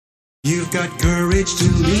You've got courage to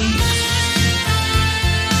lead.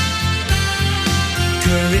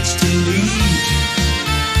 Courage to lead.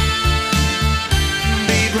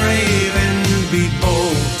 Be brave and be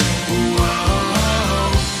bold.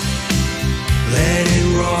 Whoa. Let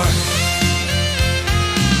it roar.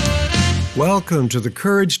 Welcome to the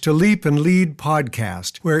Courage to Leap and Lead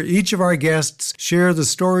podcast, where each of our guests share the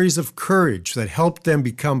stories of courage that helped them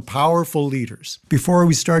become powerful leaders. Before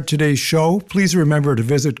we start today's show, please remember to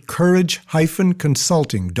visit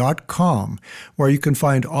courage-consulting.com, where you can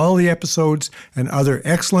find all the episodes and other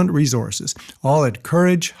excellent resources, all at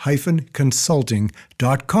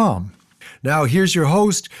courage-consulting.com. Now here's your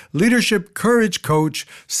host, leadership courage coach,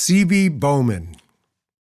 C.B. Bowman.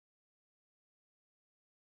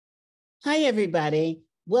 Hi, everybody.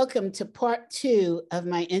 Welcome to part 2 of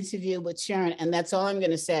my interview with Sharon. And that's all I'm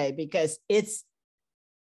going to say because it's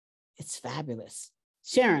fabulous.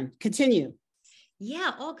 Sharon, continue.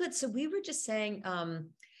 Yeah, all good. So we were just saying,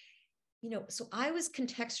 so I was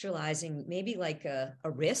contextualizing maybe like a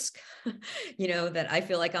risk, that I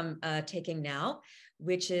feel like I'm taking now,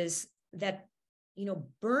 which is that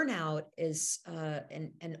burnout is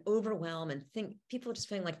an overwhelm and people are just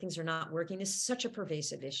feeling like things are not working is such a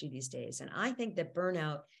pervasive issue these days. And I think that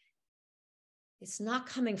burnout, it's not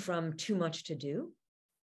coming from too much to do,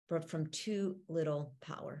 but from too little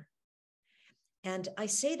power. And I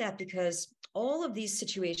say that because all of these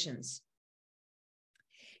situations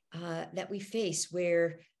that we face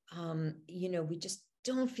where, we just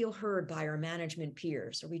don't feel heard by our management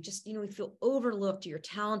peers, or we just, we feel overlooked. You're a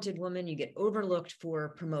talented woman, you get overlooked for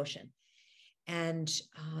promotion. And,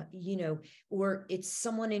 or it's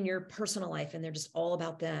someone in your personal life and they're just all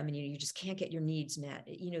about them and you just can't get your needs met.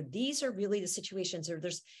 These are really the situations, or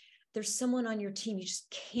there's someone on your team, you just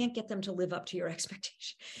can't get them to live up to your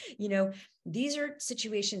expectation. These are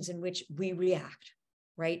situations in which we react,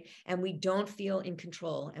 right? And we don't feel in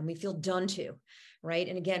control and we feel done to. Right.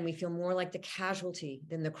 And again, we feel more like the casualty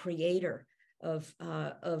than the creator of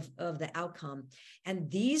the outcome.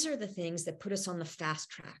 And these are the things that put us on the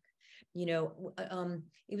fast track. It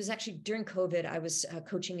was actually during COVID, I was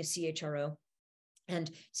coaching a CHRO,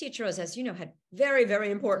 and CHROs, as you know, had very,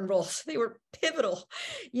 very important roles. They were pivotal,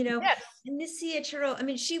 Yes. And this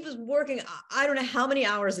CHRO, she was working, I don't know how many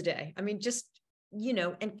hours a day. And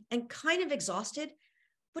kind of exhausted,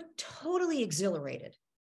 but totally exhilarated.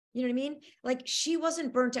 You know what I mean? Like she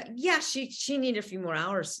wasn't burnt out. Yeah, she needed a few more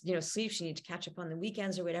hours, sleep. She needed to catch up on the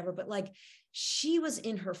weekends or whatever. But like she was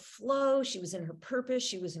in her flow. She was in her purpose.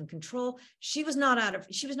 She was in control. She was not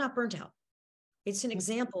burnt out. It's an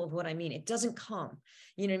example of what I mean. It doesn't come,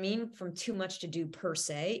 from too much to do per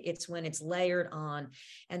se. It's when it's layered on.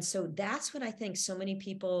 And so that's what I think so many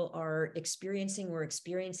people are experiencing. We're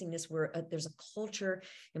experiencing this where there's a culture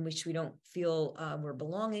in which we don't feel we're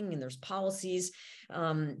belonging, and there's policies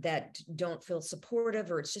that don't feel supportive,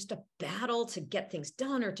 or it's just a battle to get things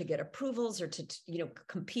done or to get approvals or to,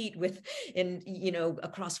 compete with a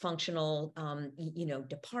cross-functional,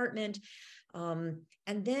 department. And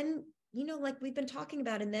then, like we've been talking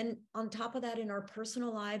about. And then on top of that, in our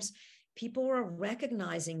personal lives, people are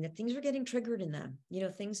recognizing that things are getting triggered in them,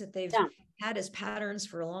 things that they've had as patterns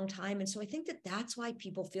for a long time. And so I think that that's why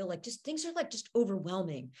people feel like things are like just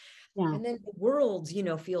overwhelming. Yeah. And then the world,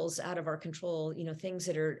 feels out of our control, things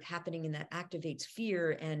that are happening, and that activates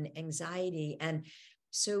fear and anxiety. And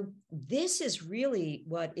so this is really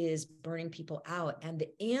what is burning people out. And the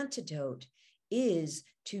antidote is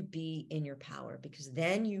to be in your power, because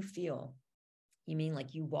then you feel,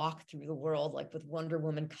 like you walk through the world like with Wonder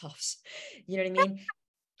Woman cuffs. You know what I mean?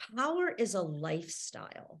 Power is a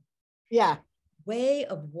lifestyle. Yeah. Way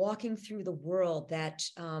of walking through the world that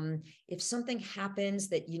if something happens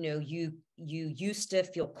that, you used to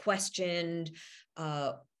feel questioned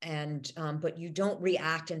but you don't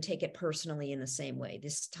react and take it personally in the same way.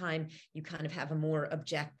 This time you kind of have a more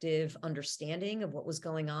objective understanding of what was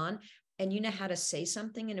going on. And you know how to say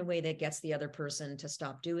something in a way that gets the other person to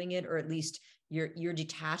stop doing it, or at least you're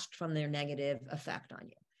detached from their negative effect on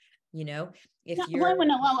you. If you're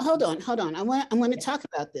hold on. I want to talk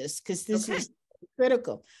about this because this is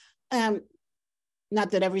critical.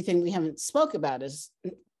 Not that everything we haven't spoke about is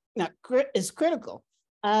critical.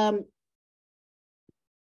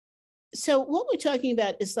 So what we're talking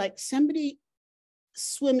about is like somebody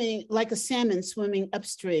swimming, like a salmon swimming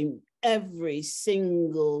upstream every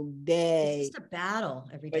single day. It's just a battle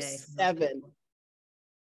every day. 7.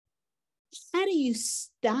 How do you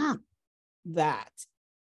stop that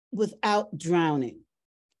without drowning?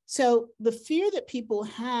 So the fear that people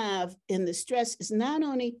have in the stress is not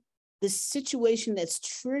only the situation that's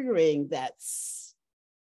triggering that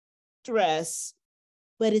stress,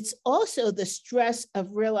 but it's also the stress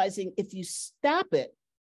of realizing if you stop it,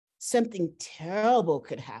 something terrible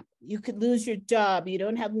could happen. You could lose your job. You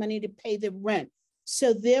don't have money to pay the rent.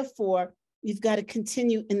 So therefore, you've got to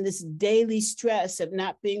continue in this daily stress of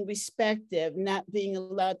not being respected, not being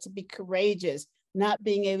allowed to be courageous, not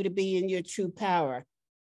being able to be in your true power.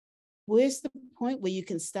 Where's the point where you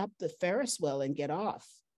can stop the Ferris wheel and get off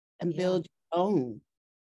and build your own?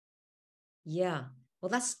 Yeah.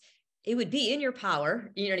 Well, it would be in your power,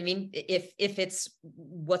 you know what I mean? If it's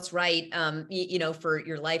what's right, for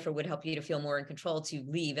your life, or would help you to feel more in control, to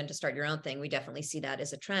leave and to start your own thing. We definitely see that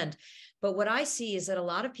as a trend. But what I see is that a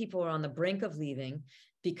lot of people are on the brink of leaving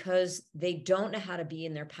because they don't know how to be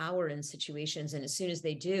in their power in situations. And as soon as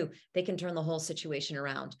they do, they can turn the whole situation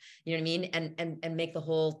around, you know what I mean? And make the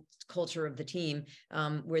whole culture of the team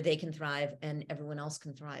where they can thrive and everyone else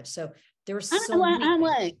can thrive. So there's so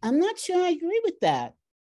many. I'm not sure I agree with that.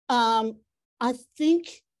 I think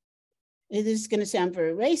it is going to sound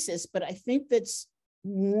very racist, but I think that's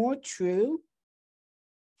more true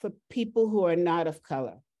for people who are not of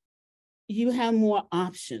color. You have more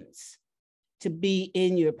options to be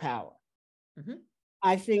in your power. Mm-hmm.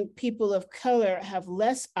 I think people of color have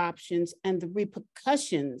less options, and the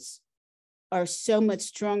repercussions are so much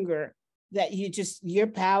stronger that your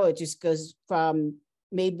power just goes from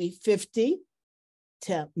maybe 50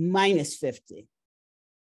 to minus 50.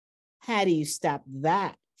 How do you stop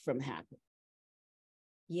that from happening?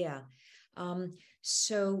 Yeah.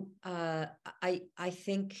 So I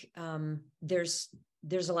think there's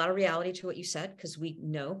a lot of reality to what you said, because we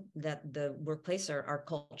know that the workplace, our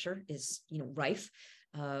culture is, rife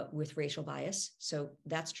with racial bias. So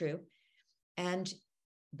that's true. And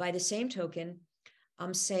by the same token,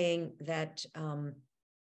 I'm saying that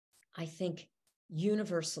I think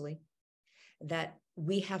universally that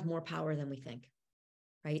we have more power than we think.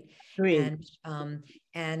 Right. Agreed.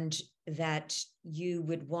 And that you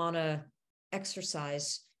would want to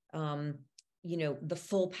exercise, the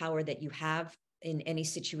full power that you have in any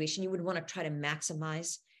situation. You would want to try to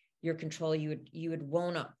maximize your control. You would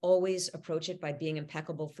want to always approach it by being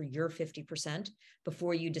impeccable for your 50%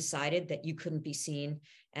 before you decided that you couldn't be seen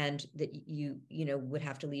and that you would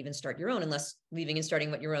have to leave and start your own, unless leaving and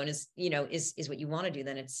starting what your own is what you want to do.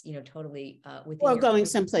 Then it's, totally within or going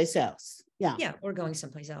someplace else. Yeah. Yeah. Or going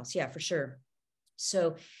someplace else. Yeah, for sure.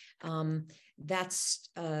 So that's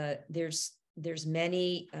there's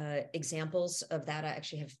many examples of that. I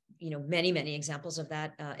actually have, many examples of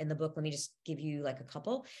that in the book. Let me just give you like a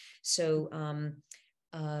couple. So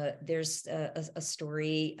there's a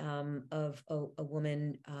story of a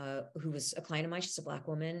woman who was a client of mine. She's a Black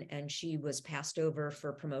woman, and she was passed over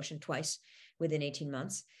for promotion twice within 18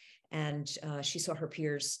 months. And she saw her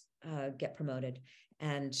peers get promoted.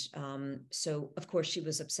 And so, of course, she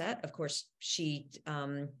was upset. Of course, she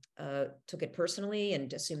took it personally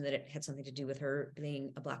and assumed that it had something to do with her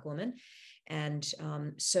being a Black woman. And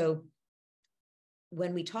so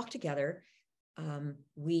when we talked together,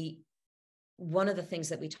 one of the things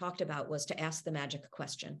that we talked about was to ask the magic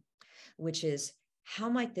question, which is, how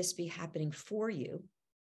might this be happening for you,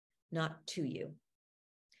 not to you?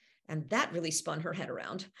 And that really spun her head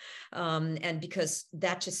around. And because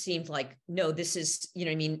that just seemed like, no, this is,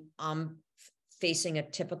 I'm facing a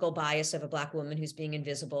typical bias of a Black woman who's being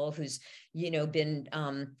invisible, who's, been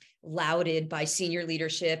lauded by senior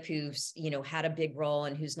leadership, who's, had a big role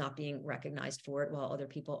and who's not being recognized for it while other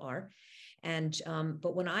people are. And,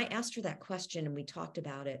 but when I asked her that question and we talked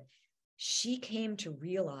about it, she came to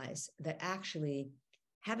realize that actually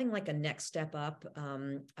having like a next step up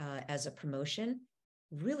as a promotion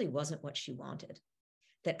really wasn't what she wanted.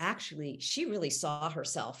 That actually she really saw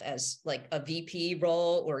herself as like a VP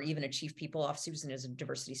role, or even a chief people officer, as a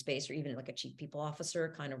diversity space, or even like a chief people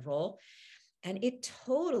officer kind of role. And it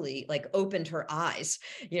totally like opened her eyes,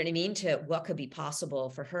 you know what I mean, to what could be possible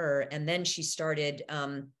for her. And then she started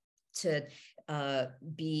to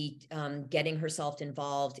be getting herself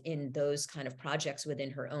involved in those kind of projects within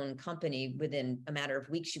her own company. Within a matter of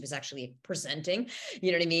weeks, she was actually presenting,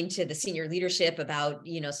 you know what I mean, to the senior leadership about,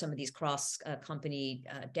 some of these cross company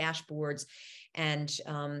dashboards. And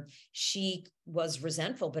she was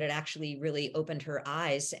resentful, but it actually really opened her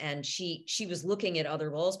eyes. And she was looking at other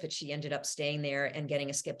roles, but she ended up staying there and getting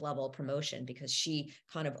a skip level promotion because she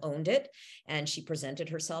kind of owned it and she presented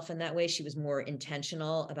herself in that way. She was more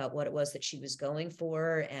intentional about what it was that she was going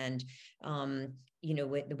for, and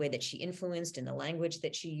the way that she influenced and the language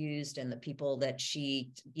that she used and the people that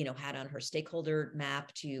she, had on her stakeholder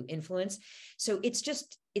map to influence. So it's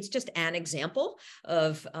just an example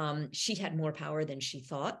of she had more power than she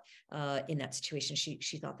thought in that situation.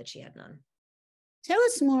 She thought that she had none. Tell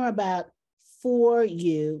us more about for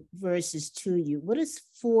you versus to you. What does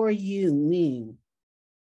for you mean?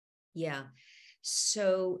 Yeah.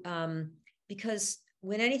 So, because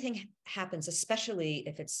when anything happens, especially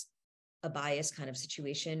if it's a bias kind of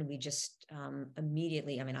situation, we just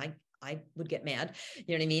immediately, I mean, I would get mad, you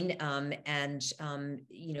know what I mean?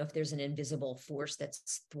 If there's an invisible force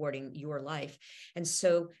that's thwarting your life. And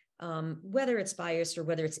so whether it's bias or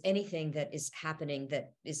whether it's anything that is happening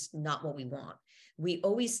that is not what we want,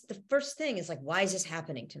 the first thing is like, why is this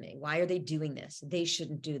happening to me? Why are they doing this? They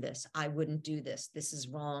shouldn't do this. I wouldn't do this. This is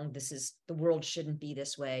wrong. The world shouldn't be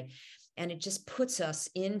this way. And it just puts us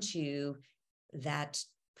into that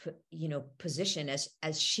position,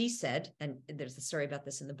 as she said, and there's a story about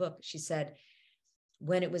this in the book. She said,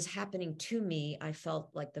 when it was happening to me, I felt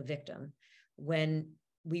like the victim. When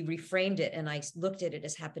we reframed it and I looked at it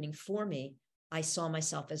as happening for me, I saw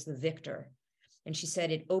myself as the victor. And she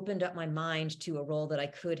said, it opened up my mind to a role that I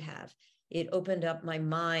could have. It opened up my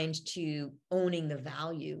mind to owning the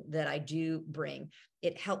value that I do bring.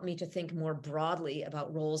 It helped me to think more broadly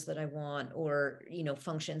about roles that I want, or,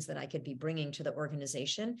 functions that I could be bringing to the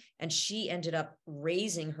organization. And she ended up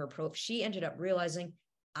raising her she ended up realizing,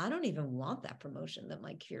 I don't even want that promotion that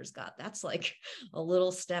my peers got. That's like a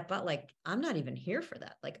little step up. Like, I'm not even here for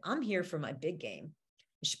that. Like, I'm here for my big game.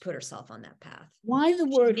 She put herself on that path. Why the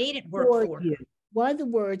word made it work for you? her. Why the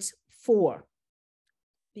words for?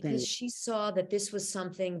 Because she saw that this was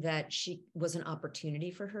something that was an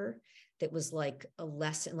opportunity for her, that was like a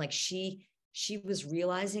lesson. Like she was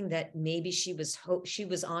realizing that maybe she was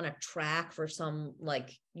on a track for some,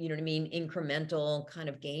 like, incremental kind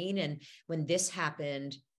of gain. And when this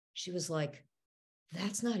happened, she was like,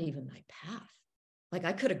 that's not even my path. Like,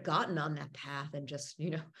 I could have gotten on that path and just,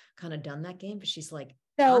 kind of done that game. But she's like,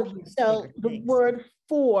 so the word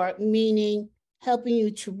for meaning helping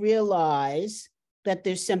you to realize that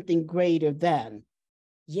there's something greater than.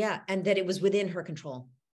 Yeah. And that it was within her control.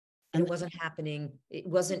 And it wasn't happening. It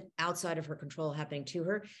wasn't outside of her control happening to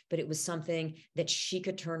her, but it was something that she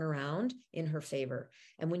could turn around in her favor.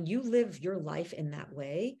 And when you live your life in that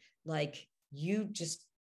way, like, you just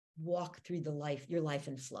walk through your life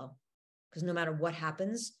in flow, because no matter what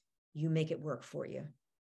happens, you make it work for you.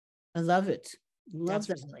 I love it. Love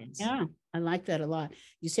that. Resilience. Yeah, I like that a lot.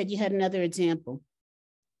 You said you had another example.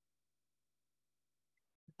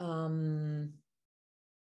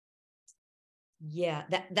 Yeah,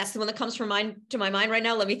 that's the one that comes to my mind right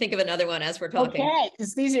now. Let me think of another one as we're talking. Okay,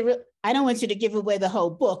 because these are I don't want you to give away the whole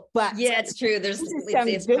book, but yeah, it's true.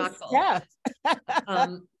 It's practical.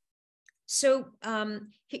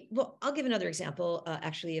 I'll give another example,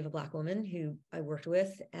 actually, of a Black woman who I worked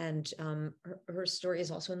with, and her story is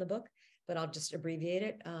also in the book, but I'll just abbreviate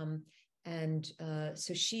it.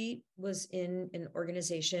 So she was in an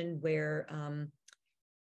organization where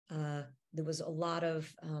there was a lot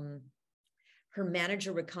of, her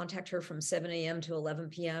manager would contact her from 7 a.m. to 11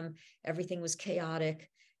 p.m. Everything was chaotic.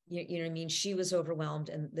 You know what I mean? She was overwhelmed.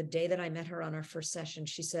 And the day that I met her on our first session,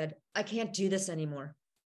 she said, I can't do this anymore.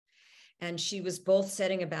 And she was both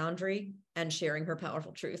setting a boundary and sharing her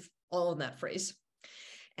powerful truth, all in that phrase.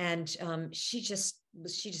 And she just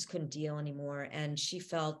couldn't deal anymore. And she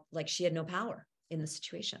felt like she had no power in the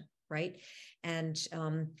situation, right? And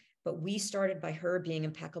but we started by her being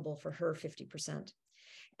impeccable for her 50%.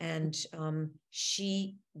 And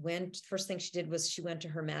first thing she did was she went to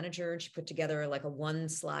her manager and she put together like a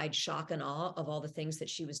 1-slide shock and awe of all the things that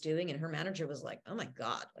she was doing. And her manager was like, oh my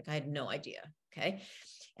God, like, I had no idea. Okay.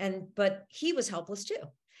 But he was helpless too.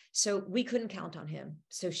 So we couldn't count on him.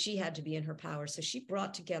 So she had to be in her power. So she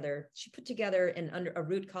put together a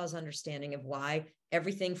root cause understanding of why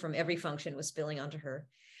everything from every function was spilling onto her.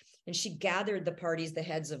 And she gathered the parties, the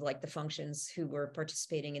heads of like the functions who were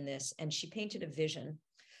participating in this. And she painted a vision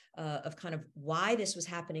of kind of why this was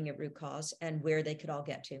happening at root cause and where they could all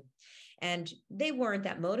get to. And they weren't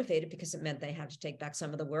that motivated because it meant they had to take back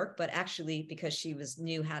some of the work, but actually because she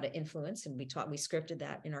knew how to influence, and we scripted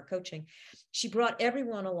that in our coaching. She brought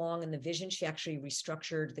everyone along in the vision. She actually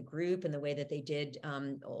restructured the group and the way that they did,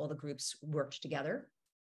 all the groups worked together.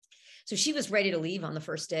 So she was ready to leave on the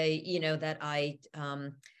first day, that I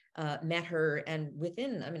met her, and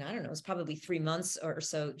within, I don't know, it was probably 3 months or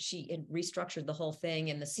so, she had restructured the whole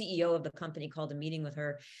thing. And the CEO of the company called a meeting with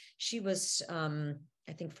her. She was,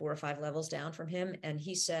 I think 4 or 5 levels down from him. And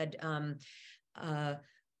he said,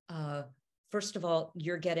 first of all,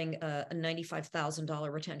 you're getting a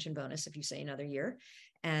 $95,000 retention bonus if you stay another year.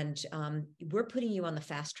 And we're putting you on the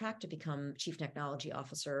fast track to become chief technology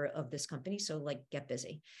officer of this company. So like, get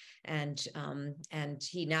busy. And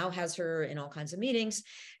he now has her in all kinds of meetings.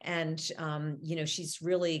 And, she's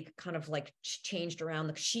really kind of like changed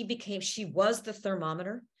around. She was the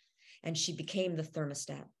thermometer and she became the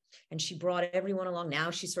thermostat. And she brought everyone along.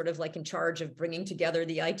 Now she's sort of like in charge of bringing together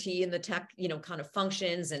the IT and the tech, kind of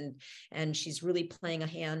functions. And she's really playing a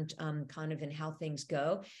hand kind of in how things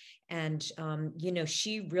go. And,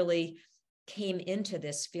 she really came into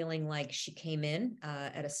this feeling like she came in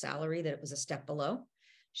at a salary that it was a step below.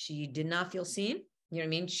 She did not feel seen. You know what I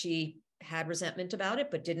mean? She had resentment about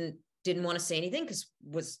it, but didn't want to say anything because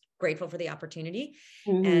was grateful for the opportunity.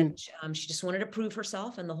 And she just wanted to prove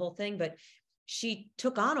herself and the whole thing. But she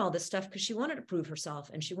took on all this stuff because she wanted to prove herself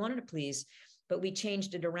and she wanted to please, but we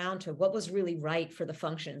changed it around to what was really right for the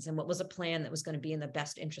functions and what was a plan that was going to be in the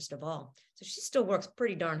best interest of all. So she still works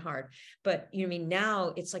pretty darn hard, but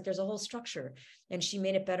now it's like there's a whole structure, and she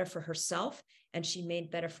made it better for herself and she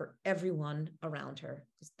made better for everyone around her,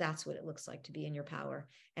 because that's what it looks like to be in your power.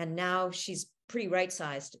 And now she's pretty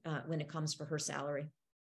right-sized when it comes for her salary.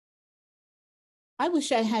 I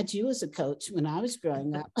wish I had you as a coach when I was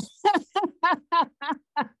growing up.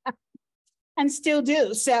 And still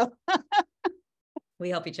do. So we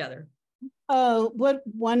help each other. Oh, what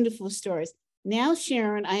wonderful stories. Now,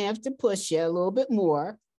 Sharon, I have to push you a little bit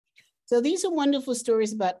more. So these are wonderful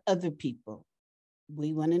stories about other people.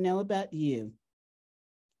 We want to know about you.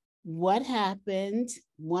 What happened,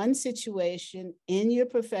 one situation in your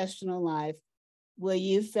professional life where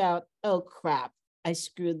you felt, oh crap, I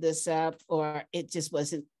screwed this up, or it just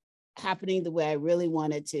wasn't happening the way I really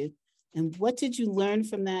wanted to? And what did you learn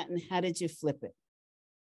from that, and how did you flip it?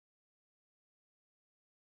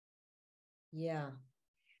 Yeah.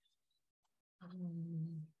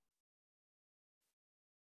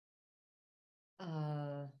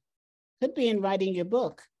 Could be in writing your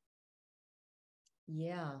book.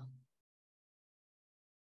 Yeah.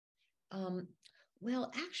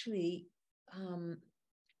 Well, actually,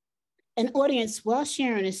 an audience, while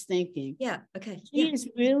Sharon is thinking, okay, she is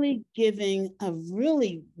really giving a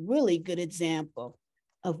really, really good example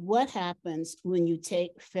of what happens when you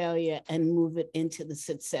take failure and move it into the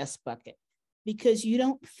success bucket, because you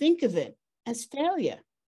don't think of it as failure.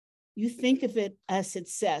 You think of it as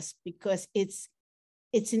success because it's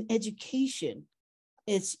an education.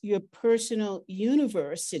 It's your personal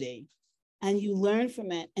university, and you learn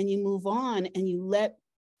from it and you move on and you let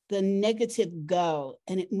the negative go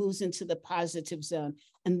and it moves into the positive zone.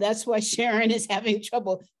 And that's why Sharon is having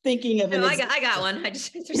trouble thinking of it. I got one.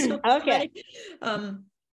 There's so okay.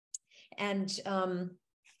 And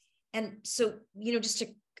so, just to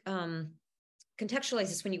contextualize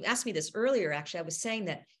this, when you asked me this earlier, actually, I was saying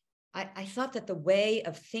that I thought that the way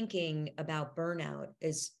of thinking about burnout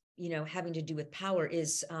is, having to do with power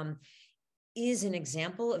is an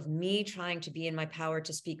example of me trying to be in my power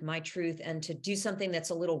to speak my truth and to do something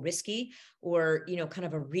that's a little risky, or, kind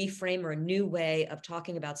of a reframe or a new way of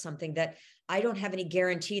talking about something that I don't have any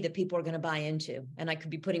guarantee that people are going to buy into. And I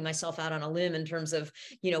could be putting myself out on a limb in terms of,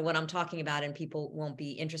 what I'm talking about, and people won't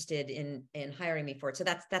be interested in hiring me for it. So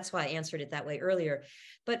that's why I answered it that way earlier.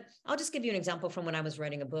 But I'll just give you an example from when I was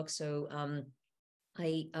writing a book. So,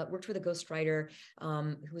 I worked with a ghostwriter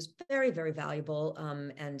who was very, very valuable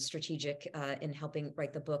and strategic in helping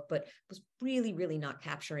write the book, but was really, really not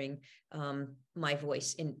capturing my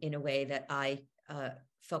voice in a way that I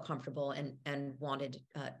felt comfortable and wanted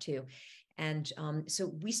to. And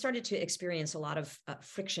so we started to experience a lot of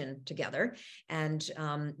friction together. And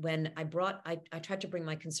when I tried to bring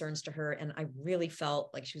my concerns to her, and I really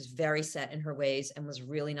felt like she was very set in her ways and was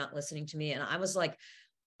really not listening to me. And I was like,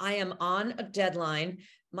 I am on a deadline.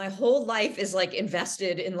 My whole life is like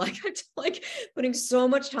invested in like putting so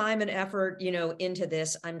much time and effort, into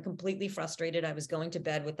this. I'm completely frustrated. I was going to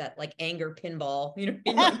bed with that like anger pinball,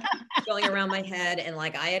 like going around my head, and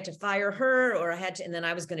like I had to fire her, or and then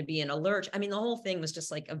I was going to be in a lurch. I mean, the whole thing was just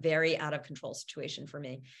like a very out of control situation for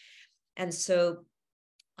me. And so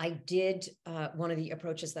I did one of the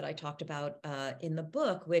approaches that I talked about in the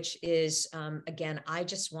book, which is, again, I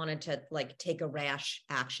just wanted to like take a rash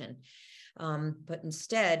action. But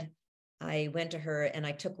instead, I went to her and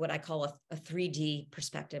I took what I call a 3D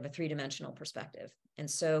perspective, a three-dimensional perspective. And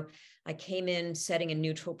so I came in setting a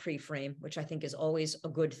neutral pre-frame, which I think is always a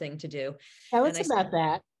good thing to do. Tell us about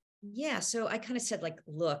that. Yeah. So I kind of said like,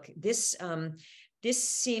 look, this, this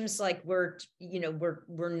seems like we're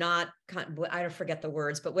not, I don't forget the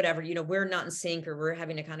words, but whatever, we're not in sync, or we're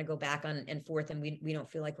having to kind of go back on and forth, and we don't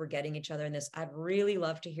feel like we're getting each other in this. I'd really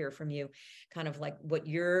love to hear from you, kind of like what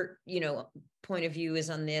your, point of view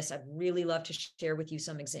is on this. I'd really love to share with you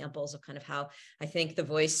some examples of kind of how I think the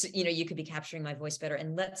voice, you could be capturing my voice better.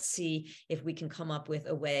 And let's see if we can come up with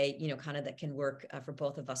a way, kind of that can work for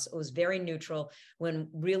both of us. It was very neutral, when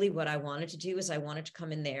really what I wanted to do is I wanted to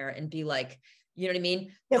come in there and be like, you know what I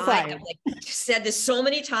mean? I have said this so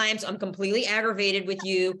many times. I'm completely aggravated with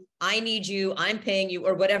you. I need you. I'm paying you,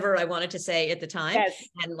 or whatever I wanted to say at the time. Yes.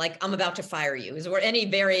 And like, I'm about to fire you, or any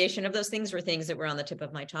variation of those things were things that were on the tip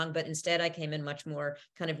of my tongue. But instead I came in much more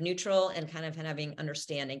kind of neutral and kind of having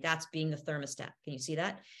understanding. That's being the thermostat. Can you see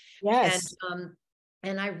that? Yes.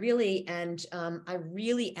 And I really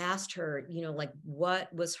asked her, like,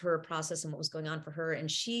 what was her process and what was going on for her. And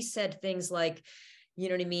she said things like, you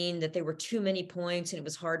know what I mean, that there were too many points and it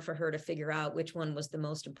was hard for her to figure out which one was the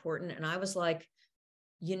most important. And I was like,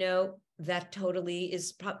 that totally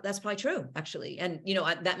is, that's probably true, actually. And,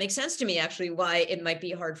 that makes sense to me, actually, why it might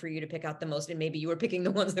be hard for you to pick out the most. And maybe you were picking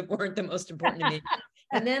the ones that weren't the most important to me.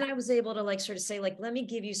 And then I was able to like sort of say, like, let me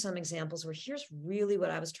give you some examples where here's really what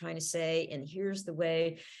I was trying to say. And here's the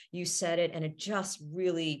way you said it. And it just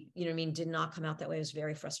really, did not come out that way. It was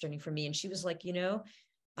very frustrating for me. And she was like,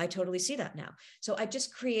 I totally see that now. So I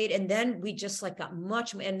just create, and then we just like got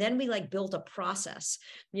much, and then we like built a process,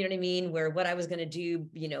 you know what I mean? Where what I was going to do,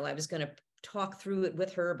 I was going to talk through it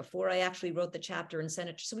with her before I actually wrote the chapter and sent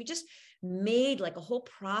it. So we just made like a whole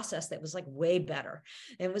process that was like way better,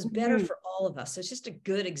 and it was better for all of us. So it's just a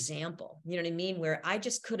good example, you know what I mean? Where I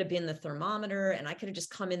just could have been the thermometer, and I could have just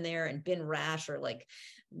come in there and been rash, or like,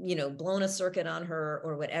 blown a circuit on her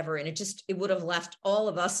or whatever. And it would have left all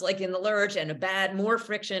of us like in the lurch, and more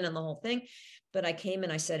friction and the whole thing. But I came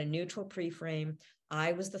and I said a neutral pre-frame.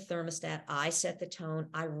 I was the thermostat. I set the tone.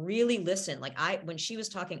 I really listened. Like when she was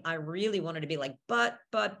talking, I really wanted to be like, but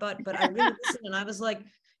I really listened. And I was like,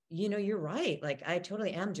 you're right. Like, I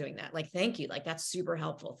totally am doing that. Like, thank you. Like, that's super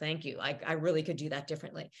helpful. Thank you. I really could do that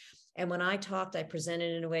differently. And when I talked, I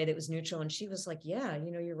presented in a way that was neutral. And she was like, yeah,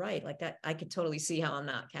 you're right. Like that, I could totally see how I'm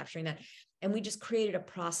not capturing that. And we just created a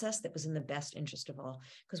process that was in the best interest of all.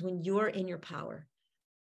 Because when you're in your power,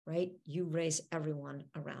 right, you raise everyone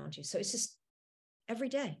around you. So it's just every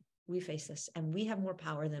day we face this, and we have more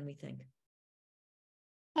power than we think.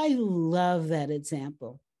 I love that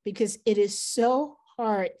example, because it is so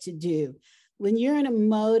hard to do when you're in a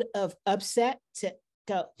mode of upset to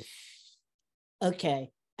go,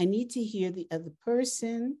 okay, I need to hear the other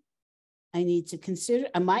person. I need to consider,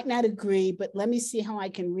 I might not agree, but let me see how I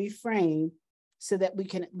can reframe so that we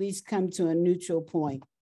can at least come to a neutral point.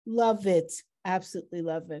 Love it. Absolutely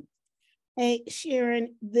love it. Hey,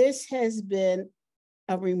 Sharon, this has been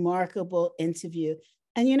a remarkable interview.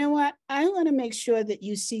 And you know what? I want to make sure that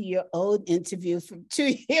you see your old interview from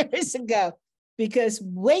 2 years ago, because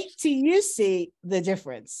wait till you see the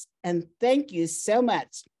difference. And thank you so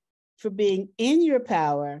much for being in your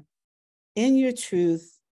power, in your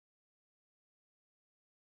truth.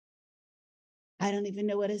 I don't even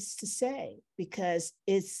know what else to say, because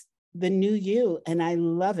it's the new you, and I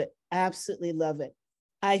love it. Absolutely love it.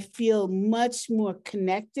 I feel much more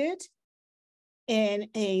connected in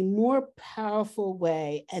a more powerful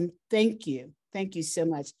way. And thank you. Thank you so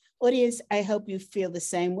much. Audience, I hope you feel the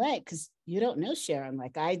same way, because you don't know Sharon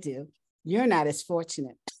like I do. You're not as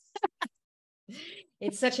fortunate.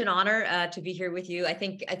 It's such an honor to be here with you. I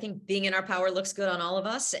think being in our power looks good on all of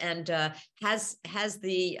us, and has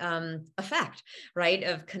the effect, right,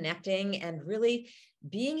 of connecting and really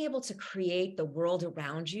being able to create the world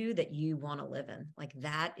around you that you want to live in. Like,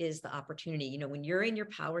 that is the opportunity. When you're in your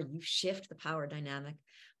power, you shift the power dynamic.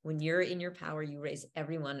 When you're in your power, you raise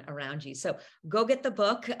everyone around you. So go get the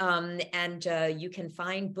book, and you can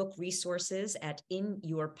find book resources at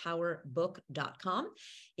inyourpowerbook.com,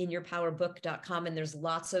 inyourpowerbook.com. And there's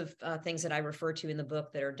lots of things that I refer to in the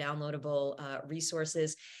book that are downloadable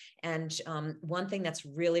resources. And one thing that's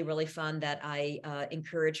really, really fun that I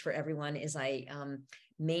encourage for everyone is I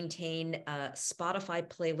maintain Spotify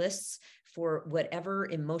playlists for whatever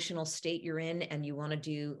emotional state you're in, and you want to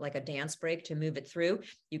do like a dance break to move it through.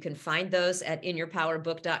 You can find those at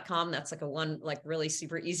inyourpowerbook.com. That's like a really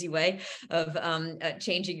super easy way of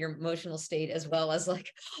changing your emotional state, as well as like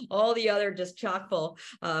all the other just chock full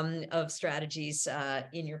of strategies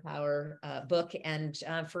in your power book. And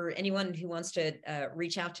for anyone who wants to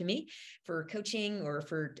reach out to me for coaching or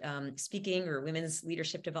for speaking or women's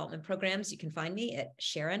leadership development programs, you can find me at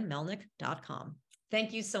SharonMelnick.com.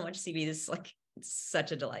 Thank you so much, CB. This is it's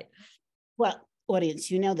such a delight. Well,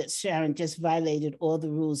 audience, you know that Sharon just violated all the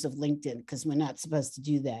rules of LinkedIn because we're not supposed to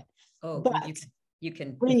do that. Oh, but you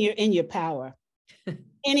can. When you're in your power,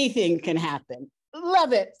 anything can happen.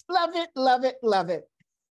 Love it, love it, love it, love it.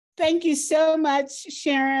 Thank you so much,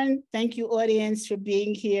 Sharon. Thank you, audience, for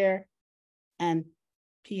being here. And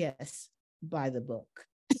P.S., buy the book.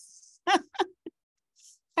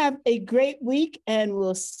 Have a great week, and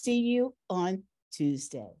we'll see you on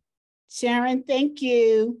Tuesday. Sharon, thank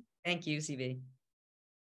you. Thank you, CB.